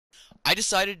I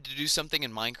decided to do something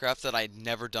in Minecraft that I had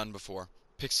never done before,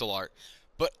 pixel art.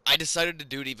 But I decided to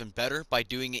do it even better by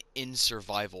doing it in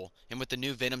survival. And with the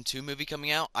new Venom 2 movie coming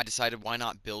out, I decided why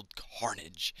not build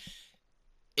Carnage.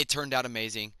 It turned out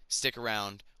amazing. Stick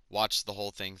around, watch the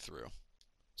whole thing through.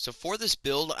 So for this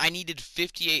build, I needed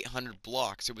 5,800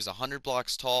 blocks. It was 100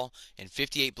 blocks tall and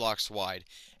 58 blocks wide.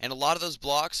 And a lot of those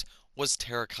blocks was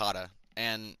terracotta.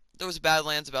 And there was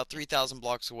Badlands about 3,000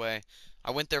 blocks away.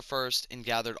 I went there first and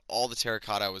gathered all the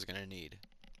terracotta I was going to need,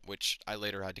 which I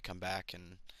later had to come back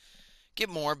and get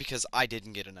more because I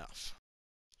didn't get enough.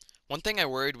 One thing I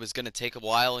worried was going to take a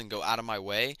while and go out of my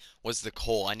way was the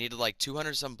coal. I needed like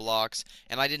 200 some blocks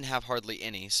and I didn't have hardly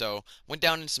any. So went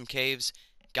down in some caves,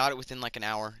 got it within like an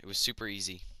hour. It was super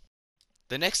easy.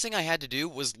 The next thing I had to do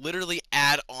was literally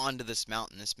add on to this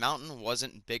mountain. This mountain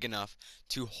wasn't big enough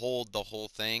to hold the whole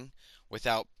thing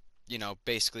without,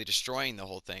 basically destroying the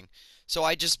whole thing. So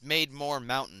I just made more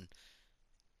mountain.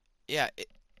 Yeah,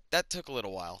 that took a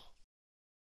little while.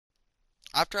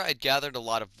 After I had gathered a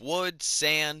lot of wood,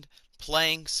 sand,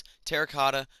 planks,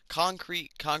 terracotta,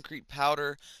 concrete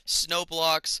powder, snow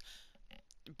blocks,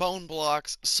 bone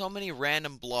blocks, so many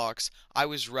random blocks, I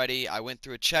was ready. I went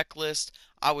through a checklist.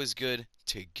 I was good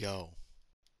to go.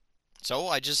 So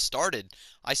I just started.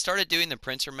 I started doing the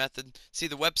printer method. See,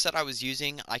 the website I was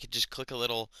using, I could just click a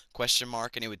little question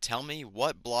mark and it would tell me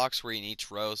what blocks were in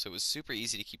each row, so it was super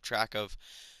easy to keep track of.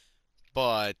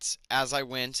 But as I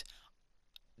went,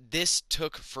 this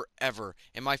took forever.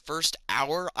 In my first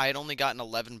hour, I had only gotten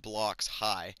 11 blocks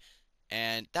high,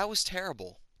 and that was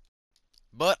terrible.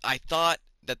 But I thought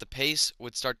that the pace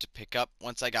would start to pick up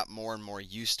once I got more and more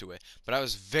used to it. But I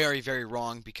was very, very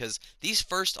wrong because these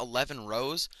first 11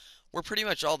 rows were pretty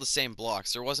much all the same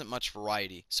blocks. There wasn't much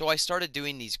variety. So I started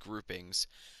doing these groupings.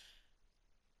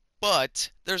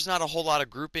 But there's not a whole lot of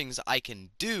groupings I can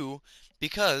do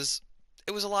because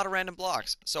it was a lot of random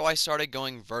blocks. So I started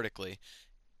going vertically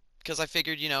because I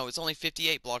figured, it's only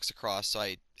 58 blocks across, so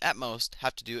I, at most,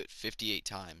 have to do it 58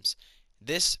 times.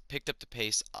 This picked up the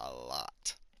pace a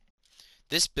lot.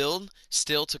 This build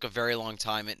still took a very long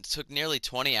time. It took nearly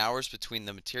 20 hours between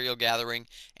the material gathering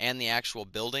and the actual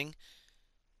building.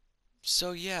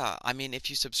 So yeah, I mean, if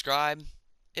you subscribe,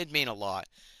 it'd mean a lot.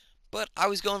 But I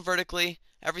was going vertically,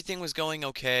 everything was going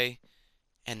okay,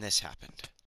 and this happened.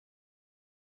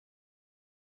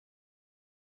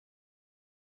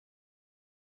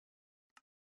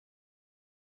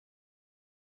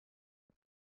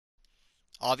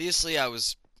 Obviously, I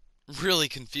was really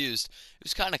confused. It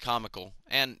was kind of comical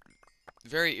and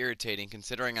very irritating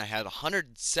considering I had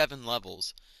 107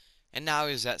 levels and now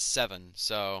he was at 7.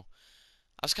 So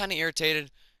I was kind of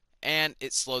irritated and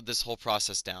it slowed this whole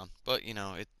process down. But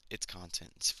it's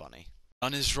content. It's funny.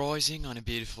 Sun is rising on a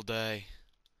beautiful day.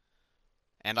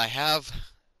 And I have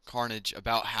Carnage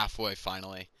about halfway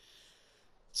finally.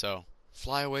 So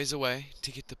fly a ways away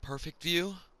to get the perfect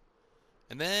view.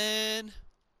 And then,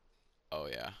 oh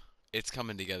yeah, it's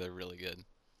coming together really good.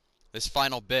 This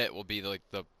final bit will be like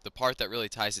the part that really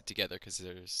ties it together because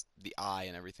there's the eye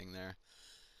and everything there.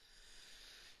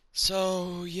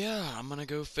 So yeah, I'm gonna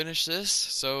go finish this.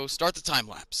 So start the time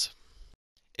lapse.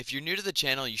 If you're new to the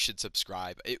channel, you should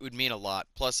subscribe. It would mean a lot.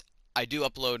 Plus, I do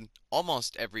upload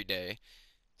almost every day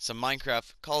some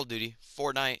Minecraft, Call of Duty,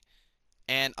 Fortnite,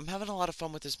 and I'm having a lot of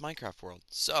fun with this Minecraft world.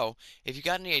 So if you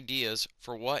got any ideas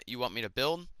for what you want me to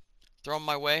build, throw them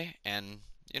my way, and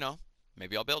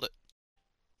maybe I'll build it.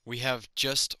 We have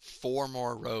just 4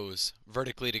 more rows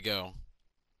vertically to go.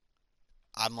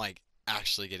 I'm like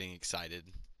actually getting excited,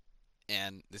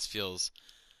 and this feels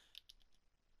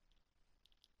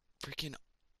freaking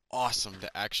awesome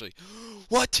to actually.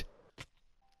 What?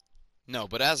 No,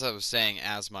 but as I was saying,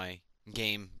 as my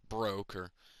game broke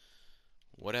or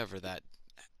whatever that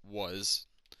was,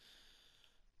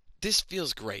 this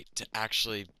feels great to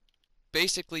actually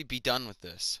basically be done with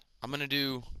this. I'm gonna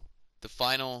do the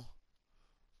final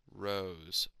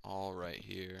rows all right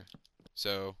here.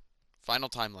 So, final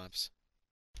time lapse.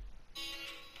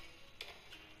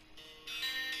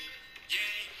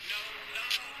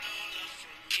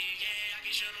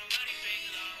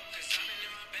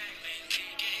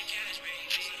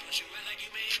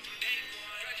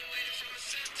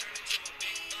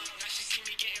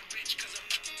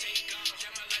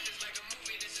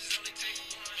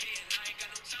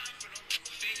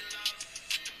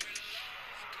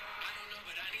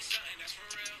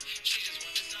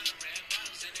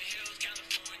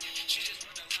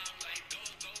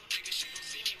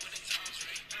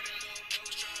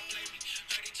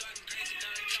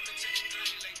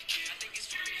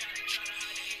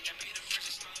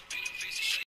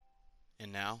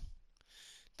 And now,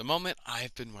 the moment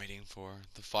I've been waiting for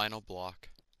the final block.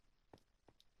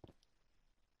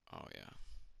 Oh yeah,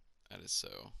 that is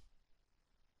so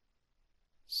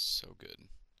good.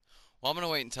 Well, I'm gonna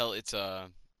wait until it's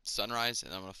sunrise,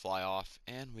 and I'm gonna fly off,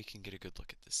 and we can get a good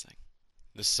look at this thing.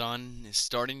 The sun is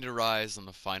starting to rise on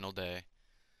the final day.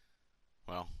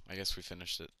 Well, I guess we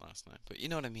finished it last night, but you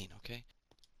know what I mean, okay?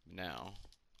 Now,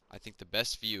 I think the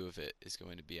best view of it is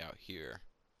going to be out here.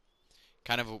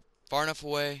 Kind of far enough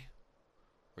away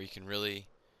where you can really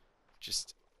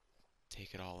just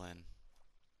take it all in.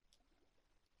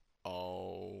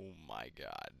 Oh my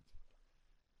god.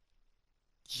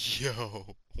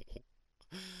 Yo.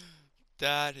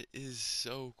 That is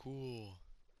so cool.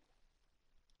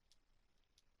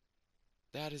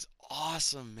 That is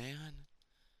awesome, man.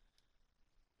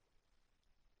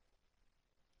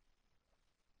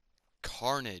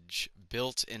 Carnage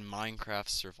built in Minecraft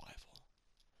survival.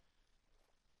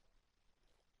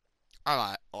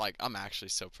 I'm actually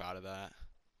so proud of that.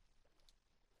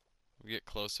 We get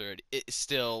closer, it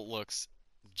still looks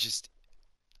just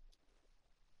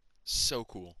so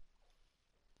cool.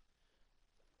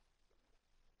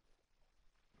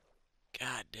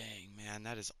 God dang, man,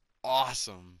 that is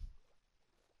awesome.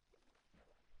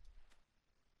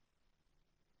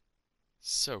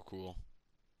 So cool.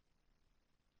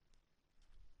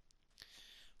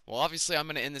 Well, obviously, I'm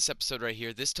going to end this episode right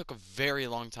here. This took a very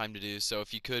long time to do, so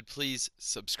if you could, please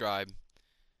subscribe,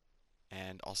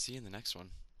 and I'll see you in the next one.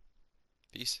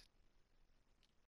 Peace.